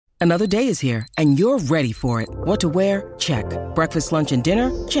Another day is here, and you're ready for it. What to wear? Check. Breakfast, lunch, and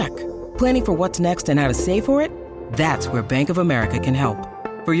dinner? Check. Planning for what's next and how to save for it? That's where Bank of America can help.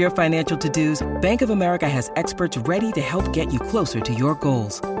 For your financial to-dos, Bank of America has experts ready to help get you closer to your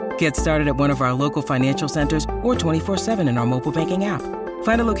goals. Get started at one of our local financial centers or 24/7 in our mobile banking app.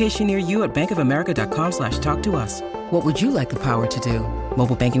 Find a location near you at bankofamerica.com/talktous. What would you like the power to do?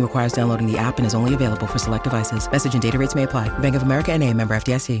 Mobile banking requires downloading the app and is only available for select devices. Message and data rates may apply. Bank of America N.A., member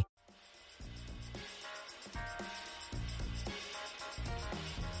FDIC.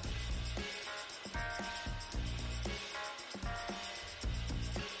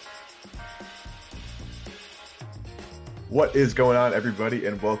 What is going on, everybody,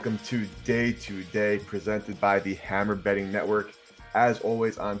 and welcome to Day to Day, presented by the Hammer Betting Network. As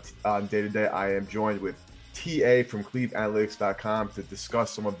always, on Day to Day, I am joined with TA from ClevAnalytics.com to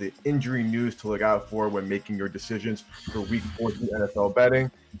discuss some of the injury news to look out for when making your decisions for Week 14 NFL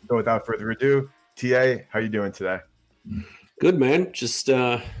betting. So, without further ado, TA, how you doing today? Good, man. Just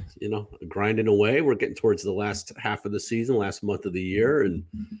grinding away. We're getting towards the last half of the season, last month of the year, and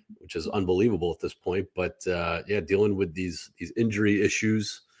which is unbelievable at this point. But dealing with these injury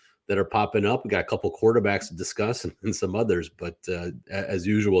issues that are popping up. We got a couple quarterbacks to discuss and some others, but as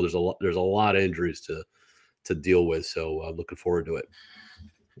usual, there's a lot of injuries to deal with. So I'm looking forward to it.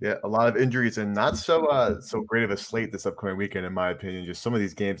 Yeah, a lot of injuries and not so great of a slate this upcoming weekend, in my opinion. Just some of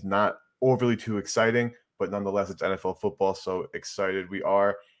these games not overly too exciting, but nonetheless, it's NFL football, so excited we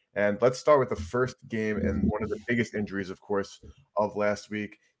are. And let's start with the first game and one of the biggest injuries, of course, of last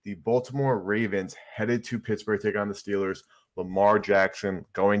week. The Baltimore Ravens headed to Pittsburgh to take on the Steelers. Lamar Jackson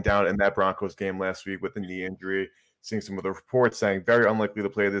going down in that Broncos game last week with a knee injury. Seeing some of the reports saying very unlikely to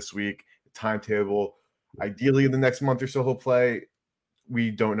play this week. The timetable, ideally in the next month or so he'll play.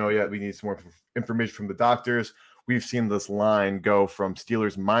 We don't know yet. We need some more information from the doctors. We've seen this line go from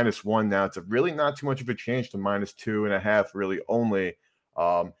Steelers -1 now to really not too much of a change to -2.5, really only.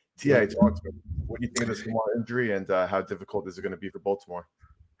 TA, talk to me. What do you think of this Lamar injury, and how difficult is it going to be for Baltimore?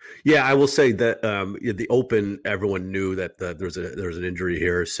 Yeah, I will say that the Open, everyone knew that there was an injury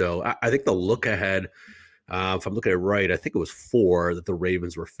here. So I think the look ahead, if I'm looking at it right, I think it was 4 that the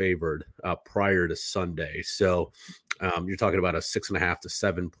Ravens were favored prior to Sunday. So you're talking about a 6.5 to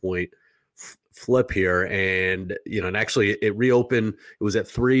 7 point flip here, and actually it reopened. It was at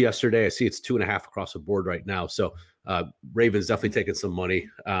 3 yesterday. I see it's 2.5 across the board right now. So Ravens definitely taking some money.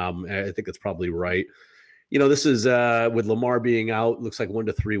 I think it's probably right. This is with Lamar being out, looks like 1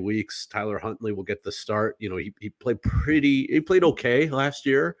 to 3 weeks. Tyler Huntley will get the start. He played okay last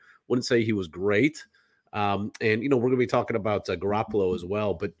year. Wouldn't say he was great. And we're going to be talking about Garoppolo as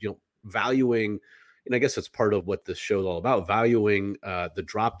well, but valuing, and I guess that's part of what this show's all about. Valuing the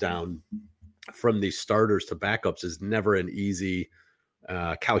drop down from these starters to backups is never an easy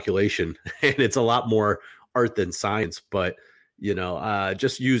calculation, and it's a lot more art than science. But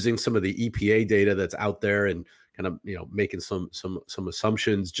just using some of the EPA data that's out there and kind of making some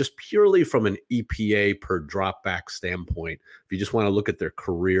assumptions, just purely from an EPA per drop back standpoint. If you just want to look at their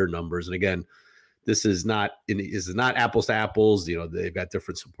career numbers, and again, this is not apples to apples. They've got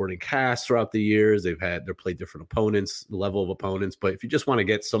different supporting casts throughout the years. They've played different opponents, level of opponents. But if you just want to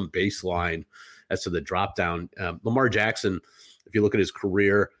get some baseline as to the drop down, Lamar Jackson, if you look at his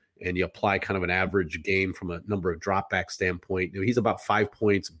career and you apply kind of an average game from a number of dropback standpoint, he's about 5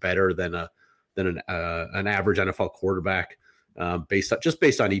 points better than an average NFL quarterback based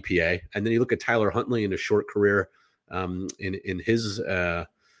on EPA. And then you look at Tyler Huntley in his short career, in his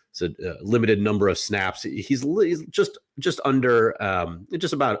limited number of snaps, he's just under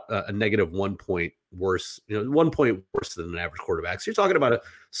just about a negative 1 point worse, 1 point worse than an average quarterback. So you're talking about a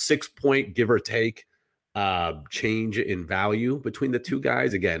 6 point give or take change in value between the two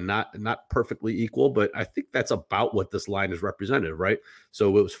guys. Again, not perfectly equal, but I think that's about what this line is represented, right?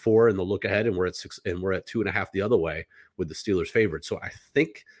 So it was 4 in the look ahead, and we're at 6, and we're at 2.5 the other way with the Steelers favored. So I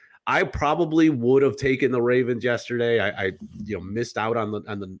think I probably would have taken the Ravens yesterday. I missed out on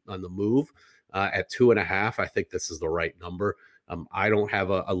the move at 2.5. I think this is the right number. I don't have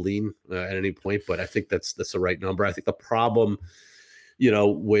a lean at any point, but I think that's the right number. I think the problem,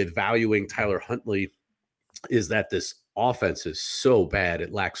 with valuing Tyler Huntley is that this offense is so bad.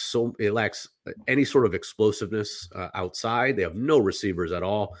 It lacks any sort of explosiveness outside. They have no receivers at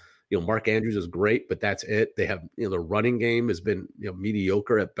all. Mark Andrews is great, but that's it. They have, the running game has been,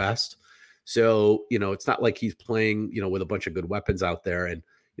 mediocre at best. So, it's not like he's playing, with a bunch of good weapons out there. And,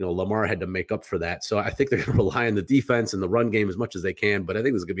 Lamar had to make up for that. So I think they're going to rely on the defense and the run game as much as they can. But I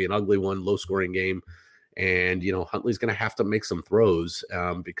think this is going to be an ugly one, low scoring game. And, Huntley's going to have to make some throws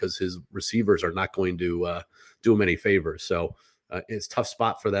because his receivers are not going to do him any favors. So it's a tough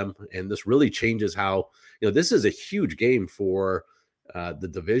spot for them. And this really changes how, this is a huge game for the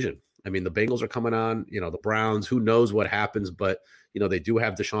division. I mean, the Bengals are coming on, the Browns, who knows what happens, but, they do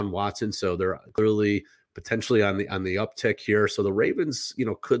have Deshaun Watson. So they're clearly potentially on the uptick here. So the Ravens,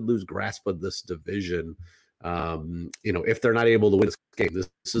 could lose grasp of this division. If they're not able to win this game, this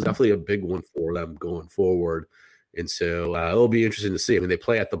is definitely a big one for them going forward. And so it'll be interesting to see. I mean, they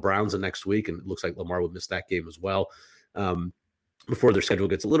play at the Browns the next week, and it looks like Lamar would miss that game as well. Before their schedule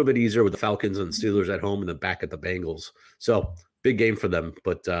gets a little bit easier with the Falcons and Steelers at home and then back at the Bengals. So big game for them,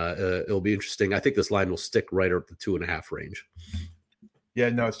 but it'll be interesting. I think this line will stick right at the 2.5 range. Yeah,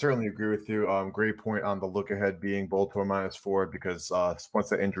 no, I certainly agree with you. Great point on the look ahead being Baltimore -4 because once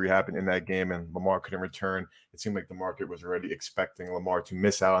that injury happened in that game and Lamar couldn't return, it seemed like the market was already expecting Lamar to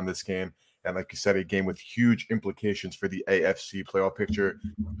miss out on this game. And like you said, a game with huge implications for the AFC playoff picture,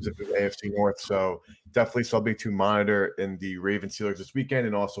 specifically the AFC North. So definitely something to monitor in the Ravens Steelers this weekend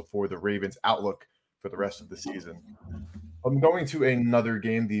and also for the Ravens outlook for the rest of the season. I'm going to another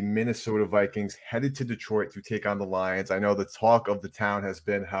game. The Minnesota Vikings headed to Detroit to take on the Lions. I know the talk of the town has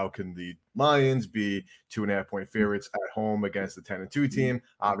been, how can the Lions be 2.5-point favorites at home against the 10-2 team?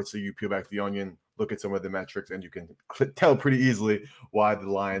 Obviously, you peel back the onion, look at some of the metrics, and you can tell pretty easily why the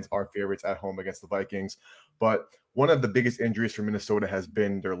Lions are favorites at home against the Vikings. But one of the biggest injuries for Minnesota has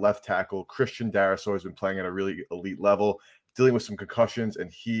been their left tackle. Christian Darrisaw has been playing at a really elite level, dealing with some concussions,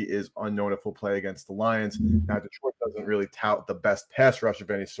 and he is unknown if he'll play against the Lions. Now, Detroit doesn't really tout the best pass rush of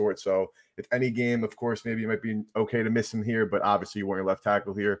any sort, so if any game, of course, maybe it might be okay to miss him here, but obviously you want your left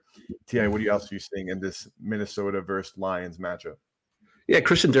tackle here. T.I., what else are you seeing in this Minnesota versus Lions matchup? Yeah,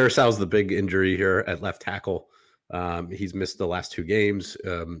 Christian Darrisaw is the big injury here at left tackle. He's missed the last 2 games.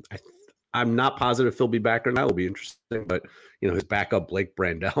 I'm not positive if he'll be back or not. It'll be interesting, but his backup Blake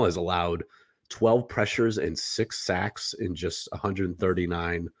Brandel has allowed 12 pressures and 6 sacks in just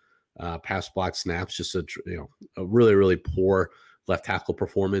 139 pass block snaps. Just a really, really poor left tackle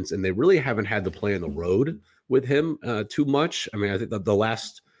performance. And they really haven't had to play on the road with him too much. I mean, I think the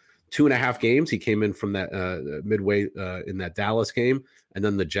last 2.5 games, he came in from that midway in that Dallas game. And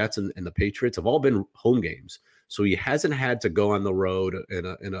then the Jets and the Patriots have all been home games. So he hasn't had to go on the road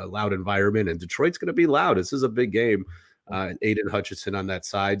in a loud environment. And Detroit's going to be loud. This is a big game. Aiden Hutchinson on that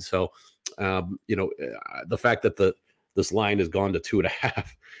side. So, the fact that this line has gone to 2.5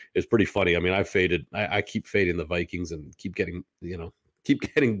 is pretty funny. I mean, I keep fading the Vikings and keep getting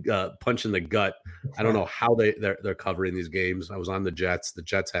punched in the gut. I don't know how they're covering these games. I was on the Jets. The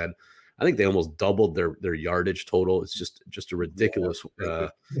Jets had, I think they almost doubled their yardage total. It's just a ridiculous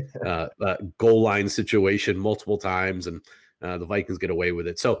goal line situation multiple times, and the Vikings get away with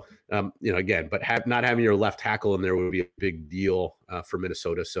it. So, again, but not having your left tackle in there would be a big deal for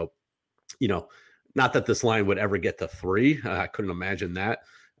Minnesota. So, not that this line would ever get to 3. I couldn't imagine that.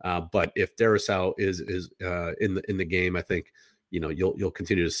 But if Darrisaw is in the game, I think you'll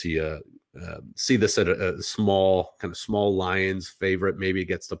continue to see this at a small Lions favorite. Maybe it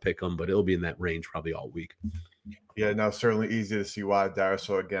gets to pick them, but it'll be in that range probably all week. Yeah, no, certainly easy to see why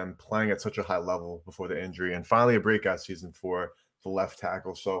Darrisaw, again, playing at such a high level before the injury, and finally a breakout season for the left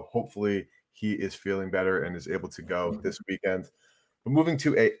tackle. So hopefully he is feeling better and is able to go this weekend. But moving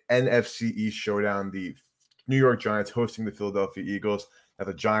to a NFC East showdown, the New York Giants hosting the Philadelphia Eagles. Now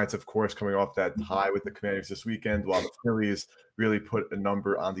the Giants, of course, coming off that tie with the Commanders this weekend, while the Phillies really put a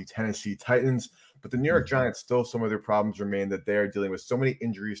number on the Tennessee Titans. But the New York Giants, still some of their problems remain, that they are dealing with so many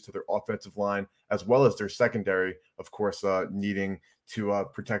injuries to their offensive line, as well as their secondary, of course, needing to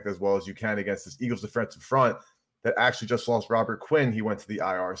protect as well as you can against this Eagles defensive front that actually just lost Robert Quinn. He went to the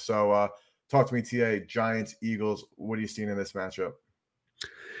IR. So talk to me, TA, Giants, Eagles, what are you seeing in this matchup?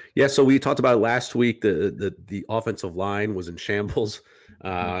 Yeah, so we talked about last week the offensive line was in shambles,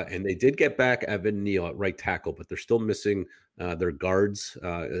 and they did get back Evan Neal at right tackle, but they're still missing their guards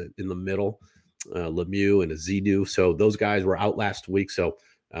in the middle, Lemieux and Azidu. So those guys were out last week. So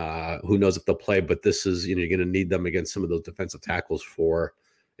who knows if they'll play? But this is you're going to need them against some of those defensive tackles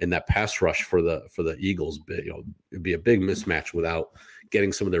in that pass rush for the Eagles. It'd be a big mismatch without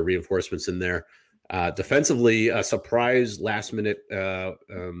getting some of their reinforcements in there. Defensively, a surprise last minute, player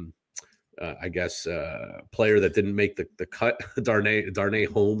that didn't make the cut. Darnay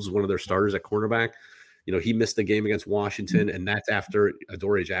Holmes, one of their starters at cornerback. He missed the game against Washington, and that's after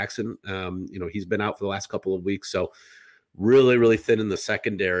Adoree Jackson. He's been out for the last couple of weeks. So really, really thin in the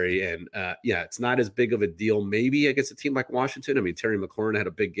secondary. And it's not as big of a deal maybe against a team like Washington. I mean, Terry McLaurin had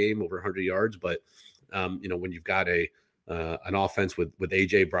a big game, over 100 yards, but when you've got an offense with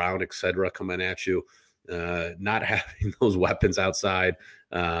A.J. Brown, et cetera, coming at you, not having those weapons outside,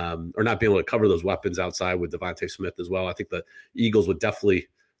 or not being able to cover those weapons outside with Devontae Smith as well. I think the Eagles would definitely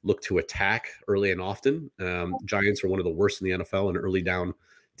look to attack early and often. Giants are one of the worst in the NFL in early down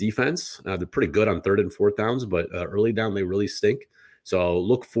defense. They're pretty good on 3rd and 4th downs, but early down they really stink. So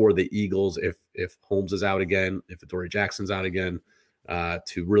look for the Eagles if Holmes is out again, if Adoree Jackson's out again,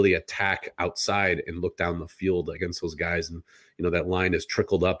 to really attack outside and look down the field against those guys. And that line has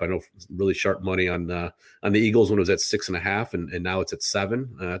trickled up. I know really sharp money on the Eagles when it was at 6.5, and now it's at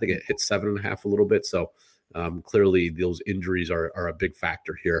 7. I think it hit 7.5 a little bit. So clearly those injuries are a big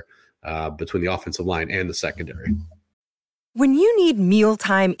factor here between the offensive line and the secondary. When you need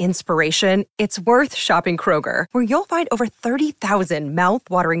mealtime inspiration, it's worth shopping Kroger, where you'll find over 30,000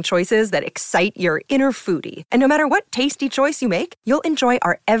 mouth-watering choices that excite your inner foodie. And no matter what tasty choice you make, you'll enjoy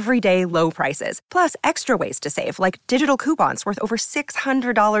our everyday low prices, plus extra ways to save, like digital coupons worth over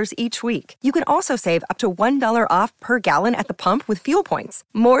 $600 each week. You can also save up to $1 off per gallon at the pump with fuel points.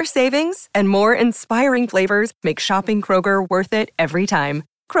 More savings and more inspiring flavors make shopping Kroger worth it every time.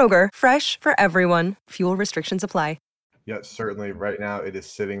 Kroger, fresh for everyone. Fuel restrictions apply. Yes, certainly. Right now, it is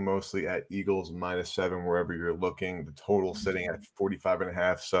sitting mostly at Eagles -7 wherever you're looking. The total sitting at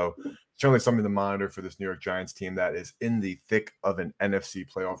 45.5. So certainly something to monitor for this New York Giants team that is in the thick of an NFC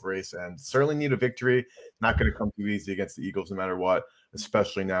playoff race and certainly need a victory. Not going to come too easy against the Eagles no matter what,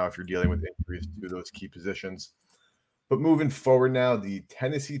 especially now if you're dealing with injuries to those key positions. But moving forward now, the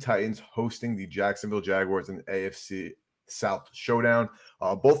Tennessee Titans hosting the Jacksonville Jaguars in AFC South showdown.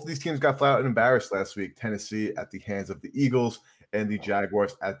 Both of these teams got flat out embarrassed last week. Tennessee at the hands of the Eagles and the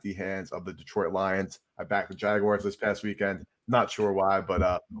Jaguars at the hands of the Detroit Lions. I backed the Jaguars this past weekend. Not sure why,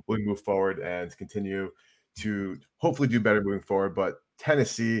 but we'll move forward and continue to hopefully do better moving forward. But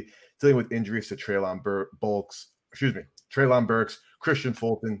Tennessee dealing with injuries to Treylon Burks, Christian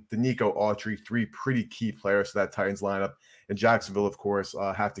Fulton, Danico Autry, 3 pretty key players to that Titans lineup. And Jacksonville, of course,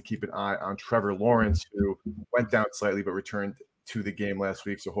 have to keep an eye on Trevor Lawrence, who went down slightly but returned to the game last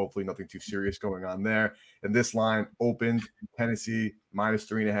week. So hopefully nothing too serious going on there. And this line opened Tennessee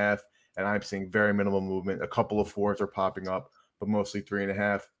 -3.5, and I'm seeing very minimal movement. A couple of 4s are popping up, but mostly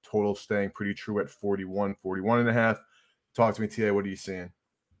 3.5. Total staying pretty true at 41.5. Talk to me, TA. What are you seeing?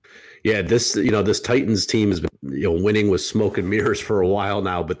 Yeah, this Titans team has been winning with smoke and mirrors for a while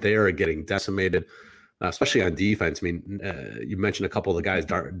now, but they are getting decimated, especially on defense. I mean, you mentioned a couple of the guys,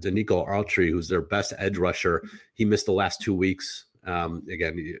 Danico Autry, who's their best edge rusher. He missed the last 2 weeks.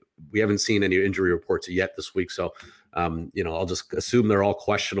 Again, we haven't seen any injury reports yet this week, so I'll just assume they're all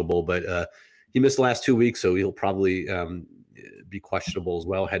questionable. But he missed the last 2 weeks, so he'll probably be questionable as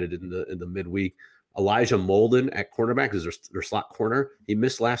well headed in the midweek. Elijah Molden at cornerback is their slot corner. He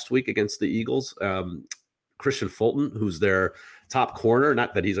missed last week against the Eagles. Christian Fulton, who's their top corner,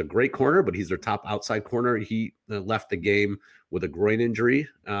 not that he's a great corner, but he's their top outside corner. He left the game with a groin injury.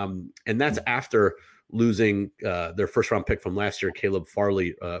 And that's after losing their first-round pick from last year, Caleb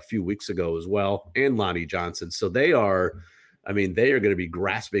Farley, a few weeks ago as well, and Lonnie Johnson. So they are going to be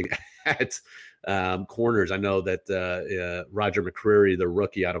grasping at corners. I know that Roger McCreary, the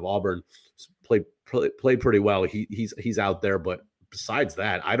rookie out of Auburn, played pretty well. He's out there, but besides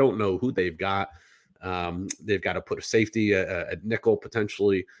that, I don't know who they've got. They've got to put a safety at nickel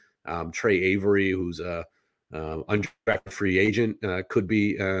potentially. Trey Avery, who's a undrafted free agent, could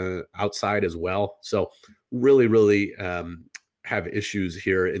be outside as well. So really have issues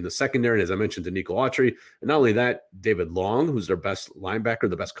here in the secondary. And as I mentioned, Danico Autry, and not only that, David Long, who's their best linebacker,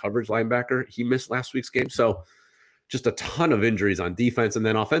 the best coverage linebacker, he missed last week's game. So just a ton of injuries on defense. And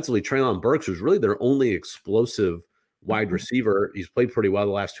then offensively, Treylon Burks, who's really their only explosive wide receiver. He's played pretty well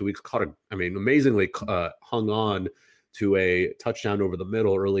the last 2 weeks. Amazingly hung on to a touchdown over the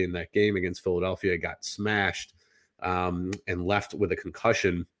middle early in that game against Philadelphia. Got smashed and left with a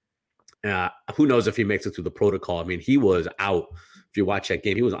concussion. Who knows if he makes it through the protocol? I mean, he was out. If you watch that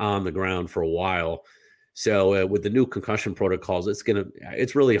game, he was on the ground for a while. So with the new concussion protocols,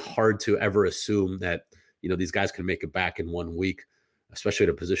 it's really hard to ever assume that these guys can make it back in 1 week, especially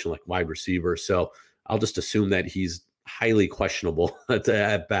at a position like wide receiver. So I'll just assume that he's highly questionable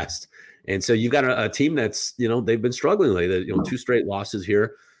at best. And so you've got a team that's, they've been struggling lately. 2 straight losses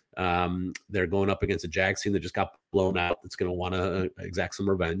here. They're going up against a Jags team that just got blown out. It's going to want to exact some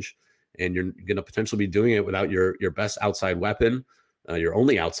revenge. And you're going to potentially be doing it without your best outside weapon, your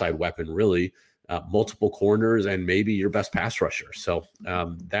only outside weapon, really, multiple corners, and maybe your best pass rusher. So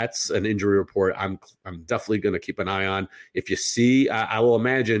that's an injury report I'm definitely going to keep an eye on. If you see, I will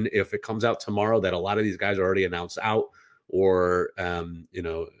imagine if it comes out tomorrow that a lot of these guys are already announced out, or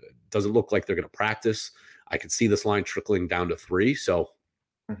doesn't look like they're going to practice, I could see this line trickling down to 3. So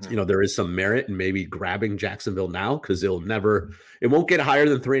There is some merit in maybe grabbing Jacksonville now because it won't get higher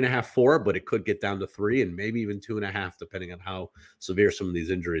than 3.5, 4, but it could get down to 3 and maybe even 2.5, depending on how severe some of these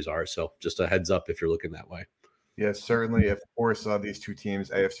injuries are. So just a heads up if you're looking that way. Yes, certainly. Of course, these two teams,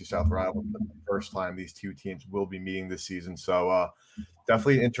 AFC South rivals, the first time these two teams will be meeting this season. So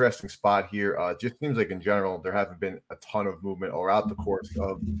definitely an interesting spot here. Just seems like in general, there haven't been a ton of movement throughout the course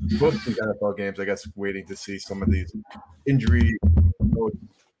of most of these NFL games. I guess waiting to see some of these injury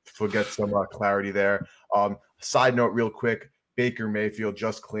to get some clarity there. Side note real quick, Baker Mayfield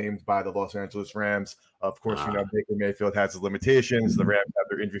just claimed by the Los Angeles Rams. Of course, Baker Mayfield has his limitations. The Rams have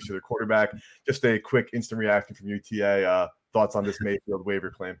their injuries to their quarterback. Just a quick instant reaction from UTA. Thoughts on this Mayfield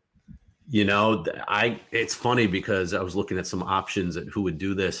waiver claim? It's funny because I was looking at some options at who would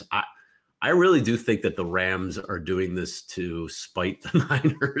do this. I really do think that the Rams are doing this to spite the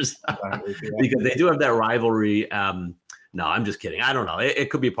Niners because they do have that rivalry. No, I'm just kidding. I don't know. It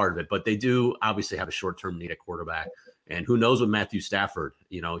could be a part of it, but they do obviously have a short-term need at quarterback. And who knows with Matthew Stafford?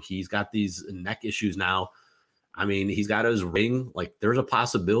 He's got these neck issues now. I mean, he's got his ring. Like, there's a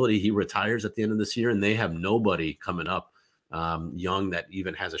possibility he retires at the end of this year, and they have nobody coming up young that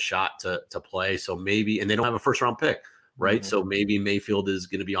even has a shot to play. So maybe, and they don't have a first-round pick, right? Mm-hmm. So maybe Mayfield is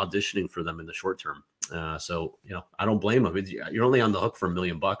going to be auditioning for them in the short term. So I don't blame him. You're only on the hook for $1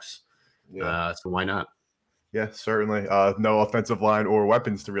 million. Yeah. So why not? Yeah, certainly. No offensive line or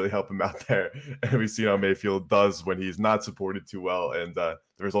weapons to really help him out there. And we've seen how Mayfield does when he's not supported too well. And the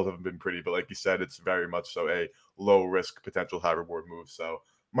results haven't been pretty. But like you said, it's very much so a low-risk, potential high-reward move. So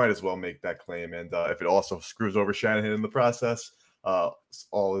might as well make that claim. And if it also screws over Shanahan in the process,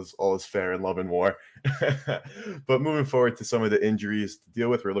 all is fair in love and war. But moving forward to some of the injuries to deal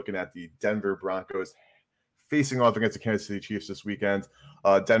with, we're looking at the Denver Broncos facing off against the Kansas City Chiefs this weekend.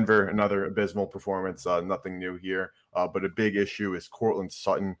 Denver, another abysmal performance. Nothing new here. But a big issue is Courtland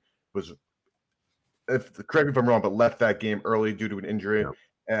Sutton was, correct me if I'm wrong, but left that game early due to an injury.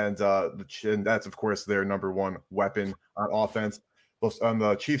 And that's, of course, their number one weapon on offense. On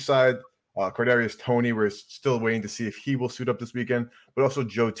the Chiefs side, Kadarius Toney, we're still waiting to see if he will suit up this weekend. But also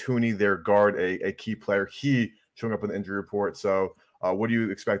Joe Thuney, their guard, a key player. He showing up on the injury report. So what are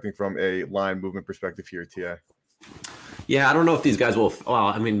you expecting from a line movement perspective here, Tia? Yeah, I don't know if these guys will. Well,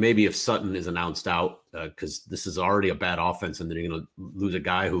 I mean, maybe if Sutton is announced out, because this is already a bad offense, and then you're going to lose a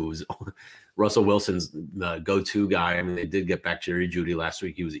guy who's Russell Wilson's go-to guy. I mean, they did get back Jerry Jeudy last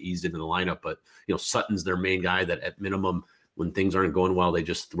week; he was eased into the lineup, but Sutton's their main guy. That at minimum, when things aren't going well, they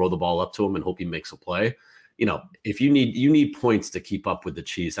just throw the ball up to him and hope he makes a play. If you need points to keep up with the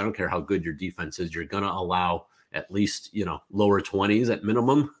Chiefs, I don't care how good your defense is, you're going to allow at least, lower 20s at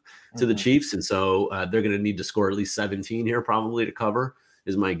minimum to the Chiefs. And so they're going to need to score at least 17 here probably to cover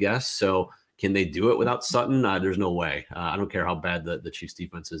is my guess. So can they do it without Sutton? There's no way. I don't care how bad the Chiefs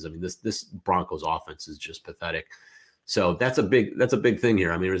defense is. I mean, this Broncos offense is just pathetic. So that's a big thing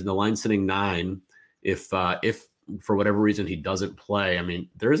here. I mean, there's the line sitting 9. If for whatever reason he doesn't play, I mean,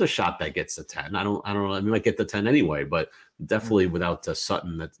 there is a shot that gets to 10. I don't know. I mean, might get to 10 anyway, but definitely without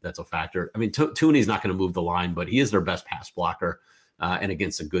Sutton, that's a factor. I mean, Thuney's not going to move the line, but he is their best pass blocker, and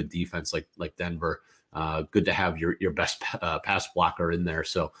against a good defense like Denver, good to have your best pass blocker in there.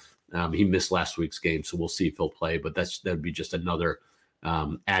 So he missed last week's game, so we'll see if he'll play. But that'd be just another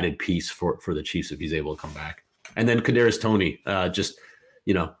added piece for the Chiefs if he's able to come back. And then Kadarius Toney,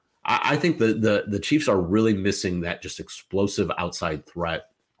 I think the Chiefs are really missing that just explosive outside threat.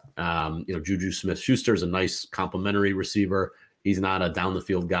 Juju Smith-Schuster is a nice complementary receiver. He's not a down the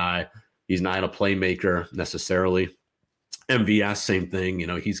field guy. He's not a playmaker necessarily. MVS, same thing.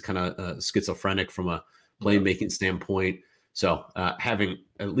 He's kind of schizophrenic from a playmaking standpoint. So having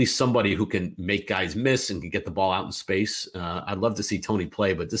at least somebody who can make guys miss and can get the ball out in space. I'd love to see Toney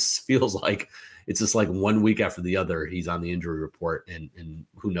play, but this feels like it's just like 1 week after the other, he's on the injury report, and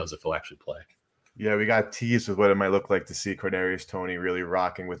who knows if he'll actually play. Yeah, we got teased with what it might look like to see Kadarius Toney really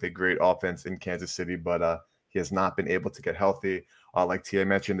rocking with a great offense in Kansas City, but he has not been able to get healthy. Like Tia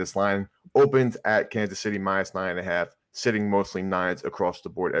mentioned, this line opened at Kansas City minus 9.5, sitting mostly 9s across the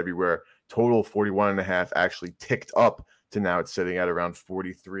board everywhere. Total 41.5 actually ticked up to now it's sitting at around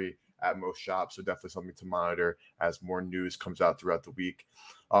 43 at most shops. So definitely something to monitor as more news comes out throughout the week.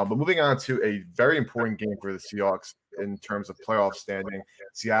 But moving on to a very important game for the Seahawks in terms of playoff standing,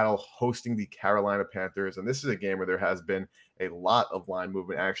 Seattle hosting the Carolina Panthers. And this is a game where there has been a lot of line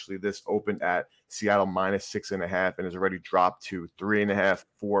movement. Actually, this opened at Seattle minus 6.5 and has already dropped to 3.5,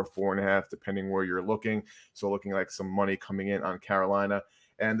 4.5, depending where you're looking. So looking like some money coming in on Carolina.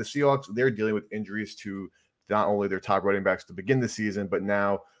 And the Seahawks, they're dealing with injuries to not only their top running backs to begin the season, but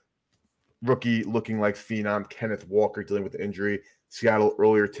now rookie looking like phenom Kenneth Walker dealing with the injury. Seattle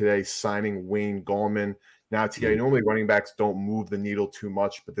earlier today signing Wayne Gallman. Now, TA, normally running backs don't move the needle too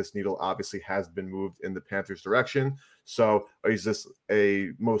much, but this needle obviously has been moved in the Panthers' direction. So is this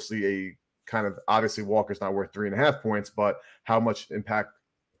mostly a kind of, obviously Walker's not worth 3.5 points, but how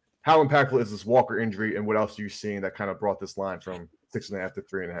impactful is this Walker injury, and what else are you seeing that kind of brought this line from 6.5 to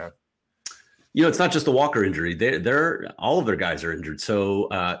 3.5? It's not just the Walker injury. They're all of their guys are injured. So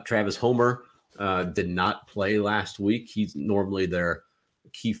Travis Homer did not play last week. He's normally their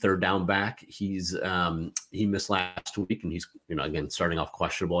key third down back. He missed last week, and he's again starting off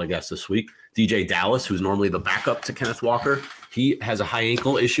questionable, I guess, this week. DJ Dallas, who's normally the backup to Kenneth Walker, he has a high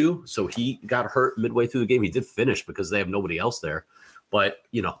ankle issue, so he got hurt midway through the game. He did finish because they have nobody else there, but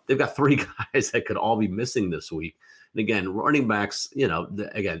they've got 3 guys that could all be missing this week. And again, running backs,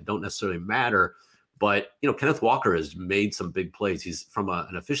 again, don't necessarily matter. But, Kenneth Walker has made some big plays. He's, from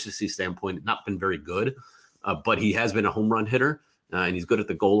an efficiency standpoint, not been very good, but he has been a home run hitter, and he's good at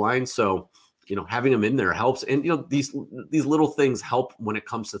the goal line. So, having him in there helps. And, these little things help when it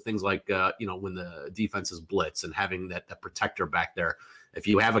comes to things like, when the defense is blitz and having that protector back there. If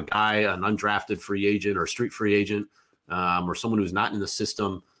you have a guy, an undrafted free agent or street free agent, or someone who's not in the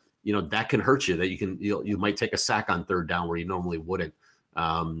system, that can hurt you. That you might take a sack on third down where you normally wouldn't.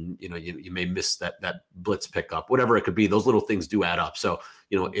 You may miss that blitz pickup, whatever it could be. Those little things do add up. So,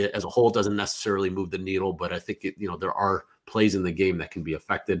 it, as a whole, doesn't necessarily move the needle, but I think there are plays in the game that can be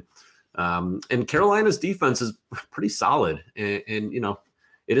affected. And Carolina's defense is pretty solid, and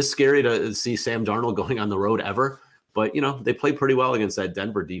it is scary to see Sam Darnold going on the road ever. But they played pretty well against that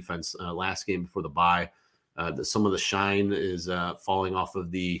Denver defense last game before the bye. Some of the shine is falling off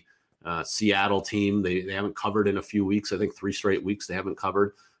of the Seattle team. They haven't covered in a few weeks. I think 3 straight weeks they haven't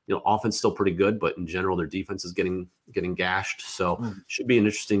covered. Offense still pretty good, but in general their defense is getting gashed. So should be an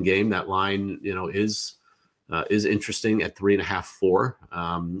interesting game. That line, is interesting at 3.5, 4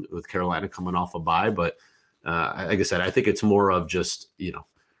 with Carolina coming off a bye. But like I said, I think it's more of just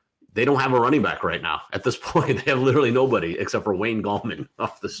they don't have a running back right now. At this point, they have literally nobody except for Wayne Gallman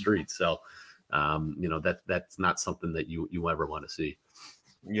off the street. So that's not something that you ever want to see.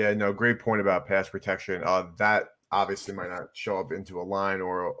 Yeah, no, great point about pass protection. That obviously might not show up into a line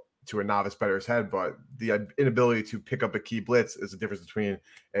or to a novice bettor's head, but the inability to pick up a key blitz is the difference between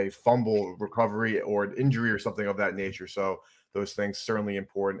a fumble recovery or an injury or something of that nature. So those things certainly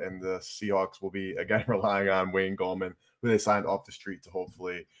important, and the Seahawks will be, again, relying on Wayne Gallman, who they signed off the street, to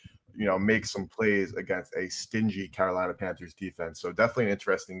hopefully make some plays against a stingy Carolina Panthers defense. So definitely an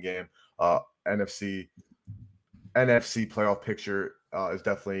interesting game. NFC playoff picture is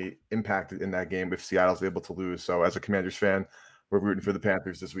definitely impacted in that game if Seattle's able to lose. So as a Commanders fan, we're rooting for the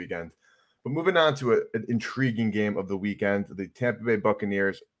Panthers this weekend. But moving on to an intriguing game of the weekend, the Tampa Bay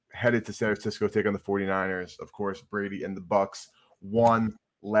Buccaneers headed to San Francisco to take on the 49ers. Of course, Brady and the Bucs won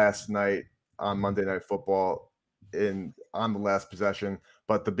last night on Monday Night Football on the last possession.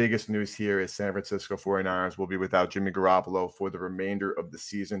 But the biggest news here is San Francisco 49ers will be without Jimmy Garoppolo for the remainder of the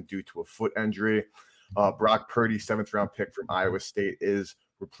season due to a foot injury. Brock Purdy, 7th-round pick from Iowa State, is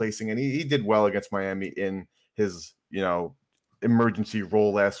replacing, and he did well against Miami in his, emergency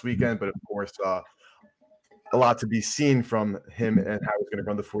role last weekend. But, of course, a lot to be seen from him and how he's going to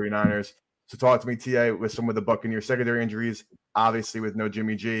run the 49ers. So talk to me, TA, with some of the Buccaneers secondary injuries, obviously with no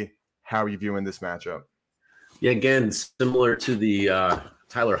Jimmy G. How are you viewing this matchup? Yeah, again, similar to the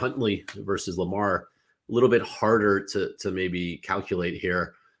Tyler Huntley versus Lamar, a little bit harder to maybe calculate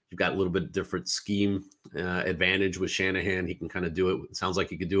here. You've got a little bit different scheme advantage with Shanahan. He can kind of do it. It sounds like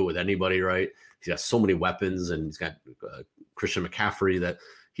he could do it with anybody, right? He's got so many weapons, and he's got Christian McCaffrey that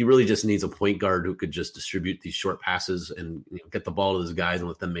he really just needs a point guard who could just distribute these short passes and get the ball to those guys and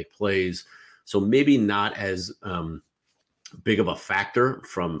let them make plays. So maybe not as big of a factor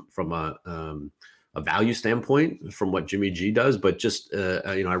from a value standpoint from what Jimmy G does, but just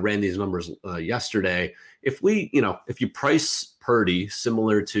I ran these numbers yesterday. If you price Purdy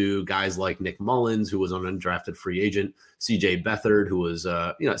similar to guys like Nick Mullins, who was an undrafted free agent, CJ Beathard, who was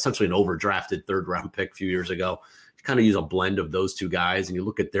essentially an overdrafted 3rd-round pick a few years ago, you kind of use a blend of those two guys, and you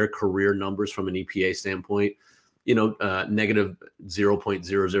look at their career numbers from an EPA standpoint. Negative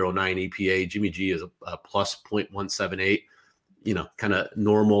 0.009 EPA. Jimmy G is a plus 0.178. Kind of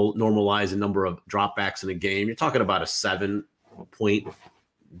normalize a number of dropbacks in a game. You're talking about a 7-point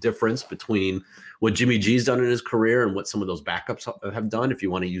difference between what Jimmy G's done in his career and what some of those backups have done. If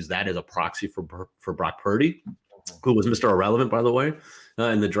you want to use that as a proxy for Brock Purdy, who was Mr. Irrelevant, by the way,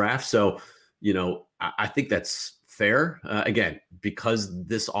 in the draft. So, I think that's fair. Again, because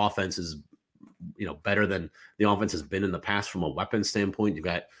this offense is, better than the offense has been in the past from a weapon standpoint. You've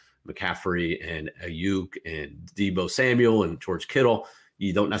got McCaffrey and Ayuk and Deebo Samuel and George Kittle,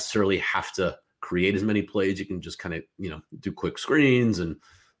 you don't necessarily have to create as many plays. You can just kind of, do quick screens and,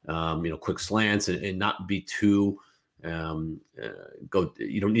 quick slants and not be too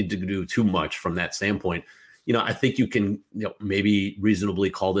you don't need to do too much from that standpoint. I think you can, maybe reasonably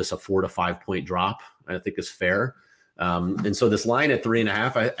call this a 4 to 5 point drop. I think is fair. And so this line at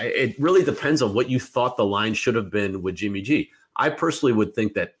 3.5, it really depends on what you thought the line should have been with Jimmy G. I personally would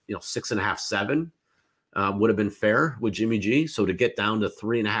think that, 6.5, 7 would have been fair with Jimmy G. So to get down to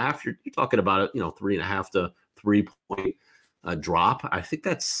 3.5, you're talking about it, 3.5 to 3 point drop. I think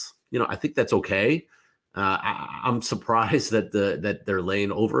that's okay. I'm surprised that they're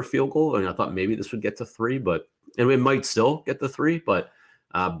laying over a field goal. I thought maybe this would get to 3, and it might still get to 3, but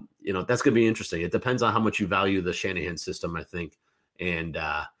that's going to be interesting. It depends on how much you value the Shanahan system, I think, and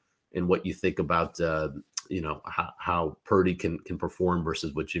what you think about, how Purdy can perform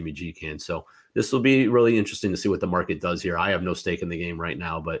versus what Jimmy G can. So this will be really interesting to see what the market does here. I have no stake in the game right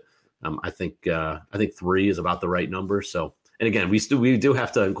now, but I think 3 is about the right number. So, and again, we do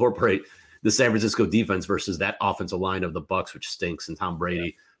have to incorporate the San Francisco defense versus that offensive line of the Bucs, which stinks, and Tom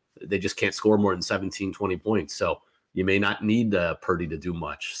Brady, they just can't score more than 17, 20 points. So you may not need Purdy to do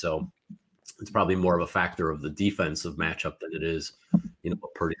much. So it's probably more of a factor of the defensive matchup than it is,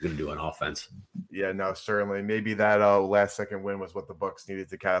 what Purdy's going to do on offense. Yeah, no, certainly. Maybe that last second win was what the Bucs needed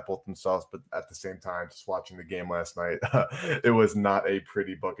to catapult themselves. But at the same time, just watching the game last night, it was not a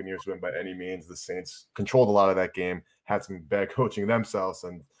pretty Buccaneers win by any means. The Saints controlled a lot of that game, had some bad coaching themselves,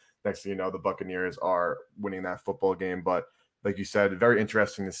 and next thing you know, the Buccaneers are winning that football game. But like you said, very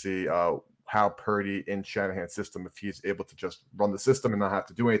interesting to see how Purdy in Shanahan's system, if he's able to just run the system and not have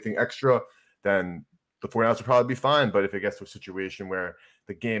to do anything extra, then the 49ers will probably be fine. But if it gets to a situation where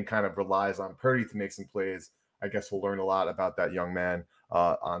the game kind of relies on Purdy to make some plays, I guess we'll learn a lot about that young man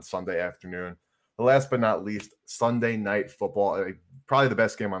on Sunday afternoon. The last but not least, Sunday night football, probably the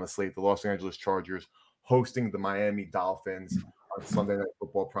best game on the slate, the Los Angeles Chargers hosting the Miami Dolphins on Sunday Night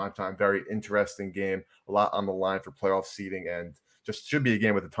Football primetime. Very interesting game, a lot on the line for playoff seeding, and just should be a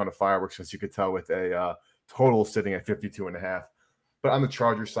game with a ton of fireworks, as you could tell with a total sitting at 52.5. But on the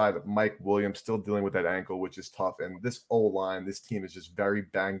Chargers side, Mike Williams still dealing with that ankle, which is tough. And this O-line, this team is just very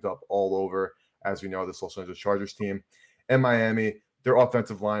banged up all over, as we know, this Los Angeles Chargers team. And Miami, their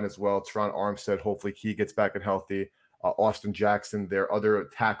offensive line as well. Teron Armstead, hopefully he gets back and healthy. Austin Jackson, their other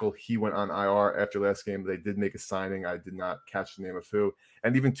tackle, he went on IR after last game. They did make a signing. I did not catch the name of who.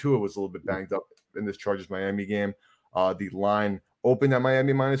 And even Tua was a little bit banged up in this Chargers-Miami game. The line opened at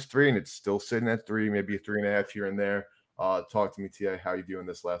Miami -3, and it's still sitting at 3, maybe a 3.5 here and there. Talk to me, T.A., how you doing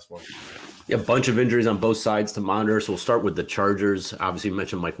this last one? Yeah, a bunch of injuries on both sides to monitor. So we'll start with the Chargers. Obviously, you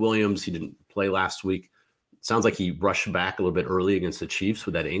mentioned Mike Williams. He didn't play last week. Sounds like he rushed back a little bit early against the Chiefs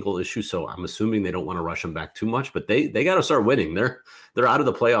with that ankle issue. So I'm assuming they don't want to rush him back too much, but they got to start winning. They're out of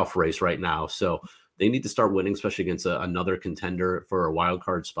the playoff race right now. So they need to start winning, especially against another contender for a wild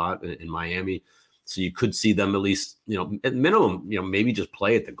card spot in Miami. So you could see them at least, at minimum, maybe just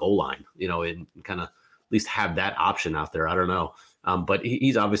play at the goal line, and kind of at least have that option out there. I don't know. But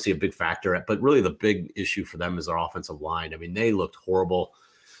he's obviously a big factor. But really the big issue for them is their offensive line. I mean, they looked horrible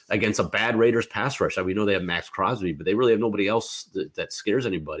against a bad Raiders pass rush. We know they have Max Crosby, but they really have nobody else that scares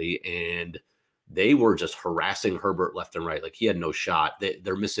anybody. And they were just harassing Herbert left and right. Like, he had no shot.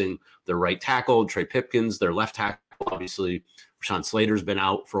 They're missing their right tackle, Trey Pipkins, their left tackle. Obviously, Rashawn Slater's been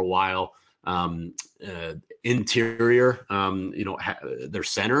out for a while. Interior, their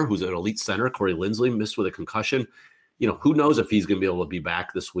center, who's an elite center, Corey Linsley, missed with a concussion. Who knows if he's going to be able to be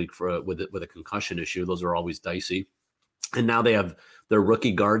back this week with a concussion issue. Those are always dicey. And now they have their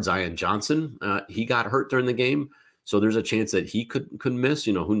rookie guard, Zion Johnson. He got hurt during the game. So there's a chance that he could miss,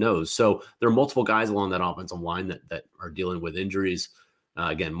 who knows. So there are multiple guys along that offensive line that are dealing with injuries.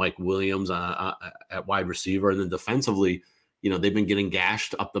 Again, Mike Williams at wide receiver. And then defensively, they've been getting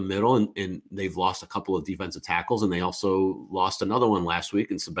gashed up the middle, and they've lost a couple of defensive tackles. And they also lost another one last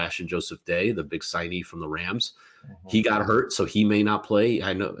week in Sebastian Joseph Day, the big signee from the Rams. Mm-hmm. He got hurt, so he may not play.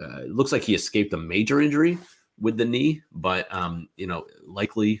 I know it looks like he escaped a major injury with the knee, but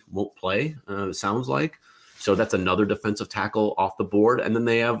likely won't play, sounds like. So that's another defensive tackle off the board. And then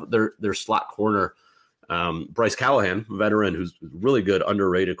they have their slot corner, Bryce Callahan, veteran, who's really good,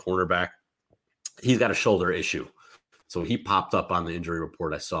 underrated cornerback. He's got a shoulder issue. So he popped up on the injury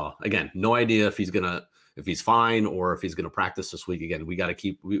report I saw. Again, no idea if he's fine or if he's gonna practice this week. Again, we're not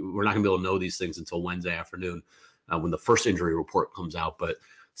gonna be able to know these things until Wednesday afternoon when the first injury report comes out. But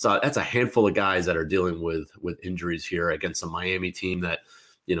so that's a handful of guys that are dealing with injuries here against a Miami team that,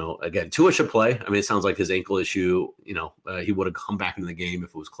 again, Tua should play. I mean, it sounds like his ankle issue, he would have come back into the game if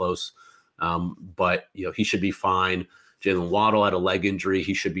it was close. But he should be fine. Jalen Waddle had a leg injury.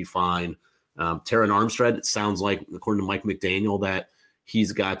 He should be fine. Taron Armstead, it sounds like, according to Mike McDaniel, that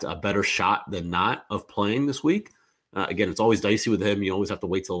he's got a better shot than not of playing this week. Again, it's always dicey with him. You always have to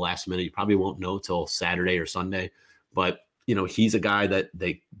wait till the last minute. You probably won't know till Saturday or Sunday. But, he's a guy that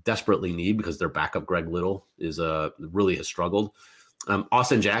they desperately need because their backup, Greg Little, really has struggled.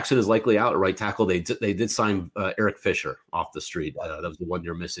 Austin Jackson is likely out at right tackle. They did sign Eric Fisher off the street. That was the one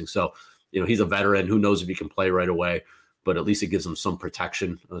you're missing. So, he's a veteran. Who knows if he can play right away, but at least it gives him some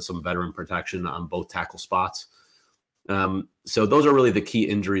protection, some veteran protection on both tackle spots. So those are really the key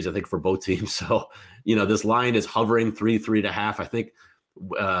injuries, I think, for both teams. So, this line is hovering 3.5. I think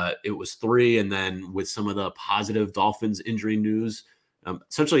it was 3. And then with some of the positive Dolphins injury news,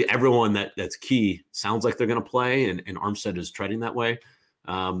 essentially everyone that's key sounds like they're going to play, and Armstead is treading that way.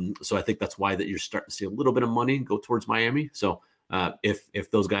 So I think that's why that you're starting to see a little bit of money go towards Miami. So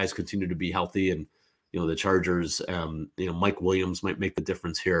if those guys continue to be healthy, and the Chargers, Mike Williams might make the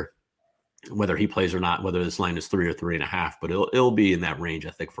difference here, whether he plays or not, whether this line is 3 or 3.5, but it'll be in that range,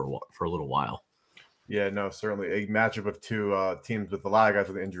 I think, for a little while. Yeah, no, certainly a matchup of two teams with a lot of guys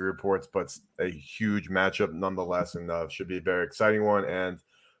with injury reports, but a huge matchup nonetheless, and should be a very exciting one. And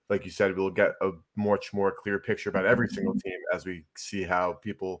like you said, we'll get a much more clear picture about every single team as we see how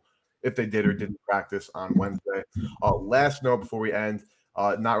people, if they did or didn't practice on Wednesday. Last note before we end,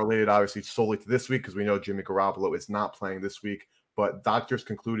 not related obviously solely to this week, because we know Jimmy Garoppolo is not playing this week, but doctors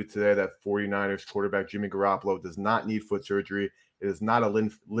concluded today that 49ers quarterback Jimmy Garoppolo does not need foot surgery. It is not a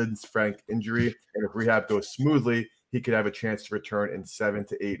Linz-Frank injury, and if rehab goes smoothly, he could have a chance to return in 7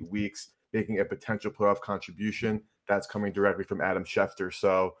 to 8 weeks, making a potential playoff contribution. That's coming directly from Adam Schefter.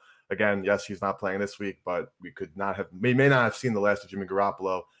 So, again, yes, he's not playing this week, but we may not have seen the last of Jimmy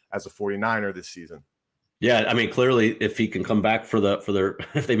Garoppolo as a 49er this season. Yeah, I mean, clearly, if he can come back for their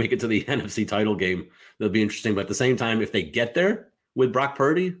if they make it to the NFC title game, that'll be interesting. But at the same time, if they get there with Brock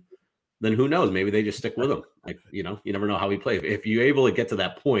Purdy, then who knows? Maybe they just stick with him. You never know how he plays. If you're able to get to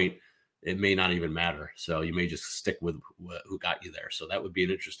that point, it may not even matter. So you may just stick with who got you there. So that would be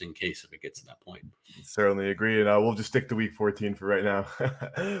an interesting case if it gets to that point. Certainly agree. And we'll just stick to week 14 for right now.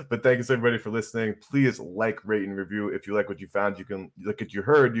 But thank you so everybody for listening. Please like, rate, and review. If you like what you found, you can look at you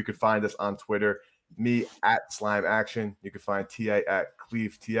heard. You can find us on Twitter, me at Slime Action. You can find TA at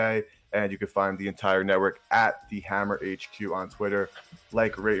ClevTA. And you can find the entire network at the Hammer HQ on Twitter.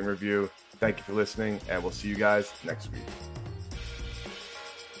 Like, rate, and review. Thank you for listening, and we'll see you guys next week.